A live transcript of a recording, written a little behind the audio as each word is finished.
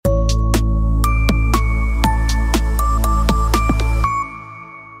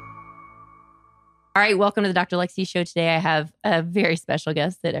All right, welcome to the Dr. Lexi Show. Today I have a very special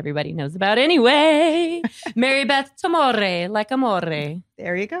guest that everybody knows about anyway. Mary Beth Tomore, like amore.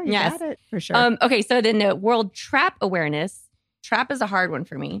 There you go. You got it for sure. Okay, so then the World Trap Awareness. Trap is a hard one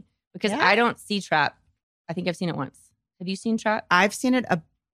for me because I don't see trap. I think I've seen it once. Have you seen trap? I've seen it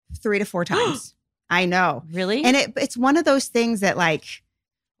 3 to 4 times. I know. Really? And it's one of those things that like,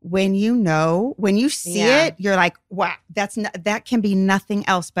 when you see it, you're like, wow, that can be nothing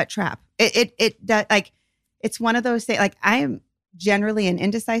else but trap. It's one of those things. Like, I am generally an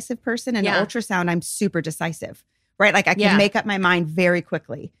indecisive person, and ultrasound, I'm super decisive, right? Like I can make up my mind very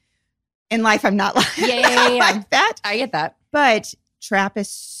quickly. In life, I'm not like, like that. I get that. But trap is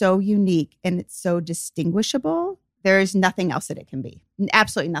so unique and it's so distinguishable. There is nothing else that it can be.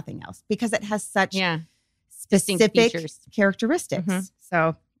 Absolutely nothing else, because it has such specific features, characteristics.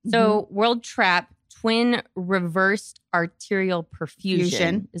 Mm-hmm. So World Trap Twin Reversed Arterial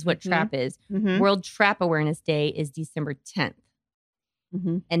Perfusion is what trap is. World Trap Awareness Day is December 10th.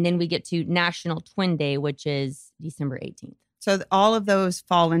 And then we get to National Twin Day, which is December 18th. So all of those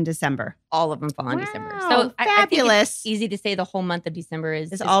fall in December. All of them fall in December. So fabulous. I think it's easy to say the whole month of December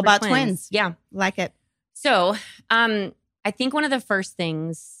is all about twins. Yeah. Like it. So I think one of the first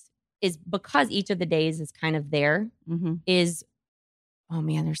things is, because each of the days is kind of there, is, oh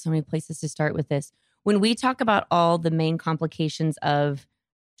man, there's so many places to start with this. When we talk about all the main complications of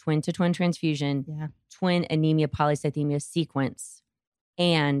twin-to-twin transfusion, twin anemia polycythemia sequence,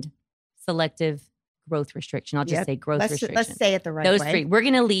 and selective growth restriction. I'll just say growth restriction. Let's say it the right way. Those three. We're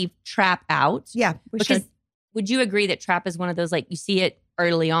going to leave trap out. Yeah. Because would you agree that trap is one of those, like, you see it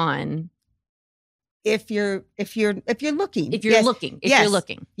early on? If you're looking. If you're looking.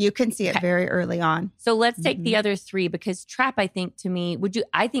 You can see it very early on. So let's take the other three, because trap, I think, to me,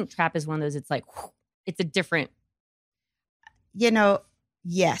 I think trap is one of those, it's like, it's a different.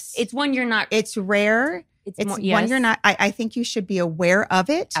 Yes. It's one you're not. It's rare. It's one you're not. I think you should be aware of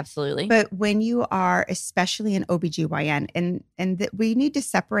it. Absolutely. But when you are, especially in OBGYN, and we need to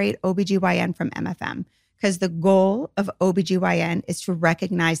separate OBGYN from MFM, because the goal of OBGYN is to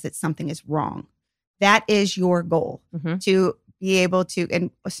recognize that something is wrong. That is your goal, to be able to,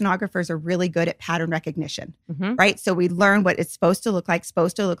 and sonographers are really good at pattern recognition, right? So we learn what it's supposed to look like.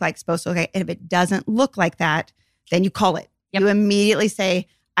 And if it doesn't look like that, then you call it. You immediately say,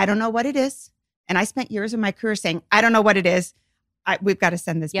 I don't know what it is. And I spent years of my career saying, I don't know what it is. We've got to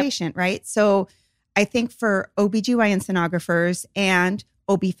send this patient, right? So I think for OBGYN sonographers and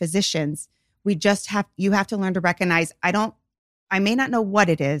OB physicians, you have to learn to recognize, I may not know what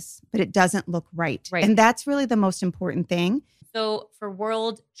it is, but it doesn't look right. And that's really the most important thing. So for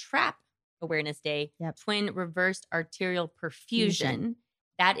World Trap Awareness Day, Twin Reversed Arterial Perfusion,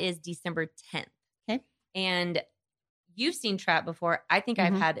 that is December 10th. Okay. And you've seen trap before. I think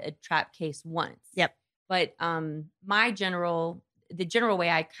I've had a trap case once. But the general way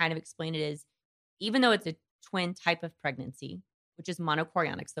I kind of explain it is, even though it's a twin type of pregnancy, which is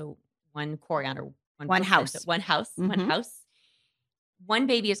monochorionic, so one chorion or one house. One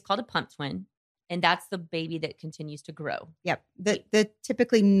baby is called a pump twin, and that's the baby that continues to grow. The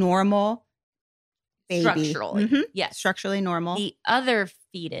typically normal baby. Structurally. Yes. Structurally normal. The other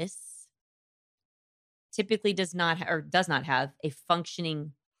fetus typically does not have a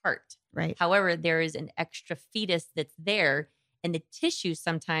functioning heart. Right. However, there is an extra fetus that's there, and the tissue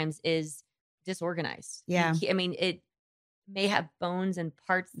sometimes is disorganized. Yeah. I mean, it may have bones and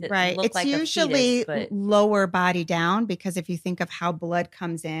parts that look it's like a fetus. It's usually lower body down, because if you think of how blood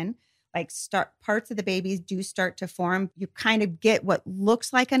comes in, like parts of the babies do start to form. You kind of get what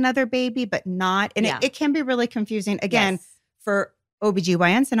looks like another baby, but not. And it can be really confusing. Again, for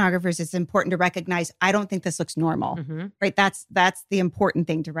OBGYN sonographers, it's important to recognize, I don't think this looks normal, right? That's the important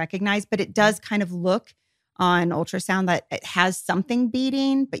thing to recognize, but it does kind of look on ultrasound that it has something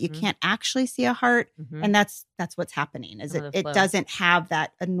beating, but you can't actually see a heart. And that's what's happening, is it doesn't have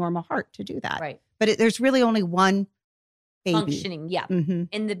a normal heart to do that. Right. But there's really only one baby. Functioning,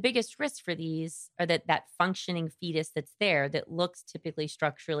 And the biggest risk for these are that functioning fetus that's there, that looks typically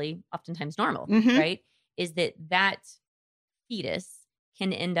structurally, oftentimes normal, right? Is that fetus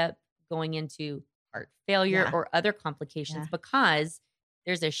can end up going into heart failure or other complications, because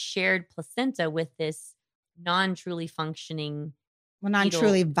there's a shared placenta with this non-truly functioning,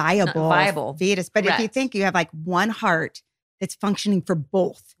 non-truly viable fetus. But if you think you have like one heart that's functioning for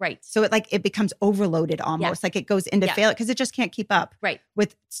both, right? So it becomes overloaded almost, like it goes into failure, because it just can't keep up,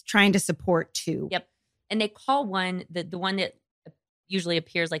 with trying to support two. And they call one the one that usually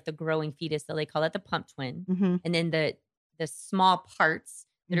appears like the growing fetus, so they call it the pump twin. And then the small parts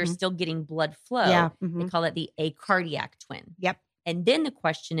that are still getting blood flow, they call it the acardiac twin. And then the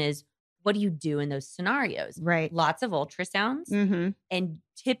question is, what do you do in those scenarios? Right. Lots of ultrasounds Mm-hmm. and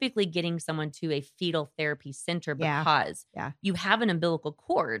typically getting someone to a fetal therapy center Yeah. because Yeah. you have an umbilical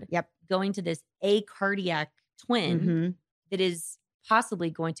cord Yep. going to this acardiac twin Mm-hmm. that is possibly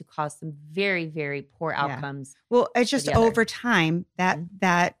going to cause some very, very poor outcomes. Well, it's for just the other. over time that Mhm.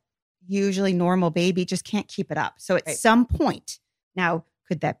 that usually normal baby just can't keep it up. So at Right. some point, now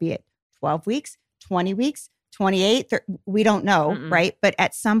could that be at 12 weeks, 20 weeks, 28? We don't know, Mm-mm. right? But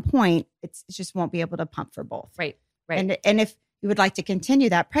at some point, it just won't be able to pump for both. Right. Right. And if you would like to continue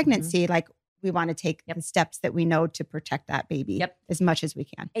that pregnancy, like we want to take Yep. the steps that we know to protect that baby Yep. as much as we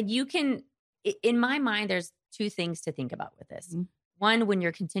can. And you can, in my mind, there's two things to think about with this. Mhm. One, when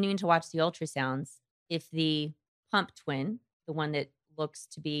you're continuing to watch the ultrasounds, if the pump twin, the one that looks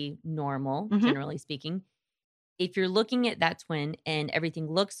to be normal, Mhm. generally speaking, if you're looking at that twin and everything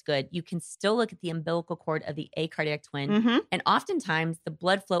looks good, you can still look at the umbilical cord of the acardiac twin. Mm-hmm. And oftentimes the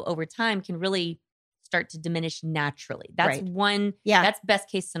blood flow over time can really start to diminish naturally. That's Right. one, Yeah. that's best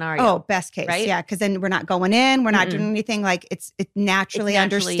case scenario. Oh, best case. right? Yeah. Because then we're not going in, we're not Mm-mm. doing anything. Like it naturally naturally-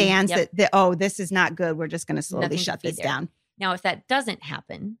 understands yep. that, oh, this is not good. We're just going to slowly Nothing to shut feed this there. down. Now, if that doesn't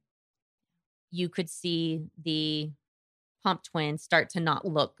happen, you could see the pump twin start to not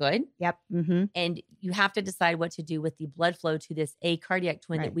look good. Yep. Mm-hmm. And you have to decide what to do with the blood flow to this acardiac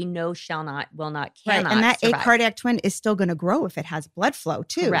twin Right. that we know shall not, will not, Right. cannot And that survive. acardiac twin is still going to grow if it has blood flow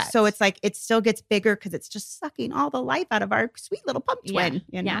too. Correct. So it's like it still gets bigger because it's just sucking all the life out of our sweet little pump twin.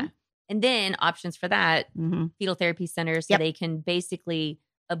 You know? Yeah. And then options for that, Mm-hmm. fetal therapy centers, so Yep. they can basically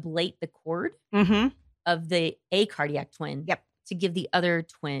ablate the cord Mm-hmm. of the acardiac twin Yep. to give the other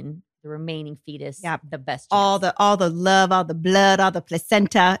twin, the remaining fetus, Yep. the best All chance. the love, all the blood, all the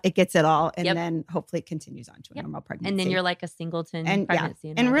placenta, it gets it all. And Yep. then hopefully it continues on to a Yep. normal pregnancy. And then you're like a singleton And yeah. pregnancy.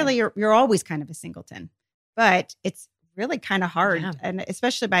 And all that. really you're always kind of a singleton. But it's really kind of hard. Yeah. And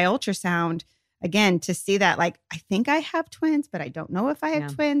especially by ultrasound, again, to see that, like, I think I have twins, but I don't know if I have Yeah.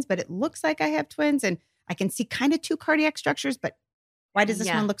 twins, but it looks like I have twins. And I can see kind of two cardiac structures, but why does this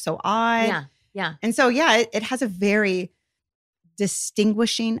Yeah. one look so odd? Yeah. Yeah. And so, yeah, it has a very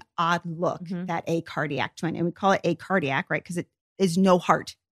distinguishing, odd look, Mhm. that acardiac twin. And we call it acardiac, right? Because it is no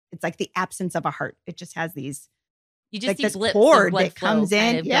heart. It's like the absence of a heart. It just has these You just like see this blips cord of blood that flow comes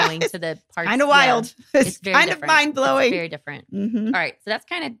kind in. of Yeah, going to the parts. kind of yeah. wild. It's very kind of different. mind blowing. It's very different. Mm-hmm. All right. So that's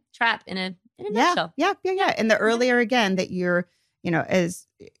kind of trap in a Yeah, nutshell. yeah. And the earlier, again, that you're, as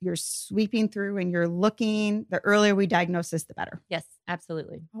you're sweeping through and you're looking, the earlier we diagnose this, the better. Yes,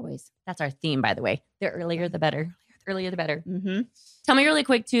 absolutely. Always. That's our theme, by the way. The earlier, the better. Earlier, the better. Mm-hmm. Tell me really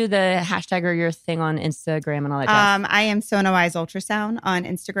quick, too, the hashtag or your thing on Instagram and all that jazz. I am Sono Eyes Ultrasound on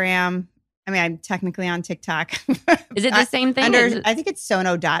Instagram. I mean, I'm technically on TikTok. Is it the same thing? I think it's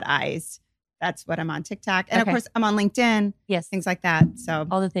sono.eyes. That's what I'm on TikTok. And Okay. of course, I'm on LinkedIn, Yes. things like that. So,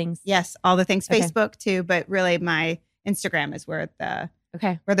 All the things. yes, all the things. Okay. Facebook, too. But really, my Instagram is where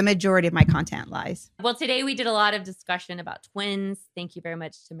Okay. the majority of my content lies. Well, today we did a lot of discussion about twins. Thank you very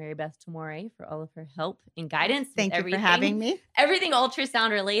much to Mary Beth Tomore for all of her help and guidance. with Thank you for everything. having me. Everything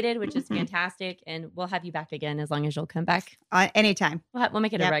ultrasound related, which is Mhm. fantastic. And we'll have you back again as long as you'll come back. Anytime. We'll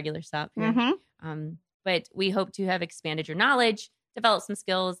make it a Yep. regular stop here. Mm-hmm. But we hope to have expanded your knowledge, developed some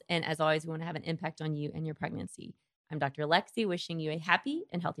skills, and as always, we want to have an impact on you and your pregnancy. I'm Dr. Alexi, wishing you a happy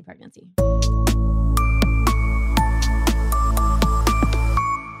and healthy pregnancy.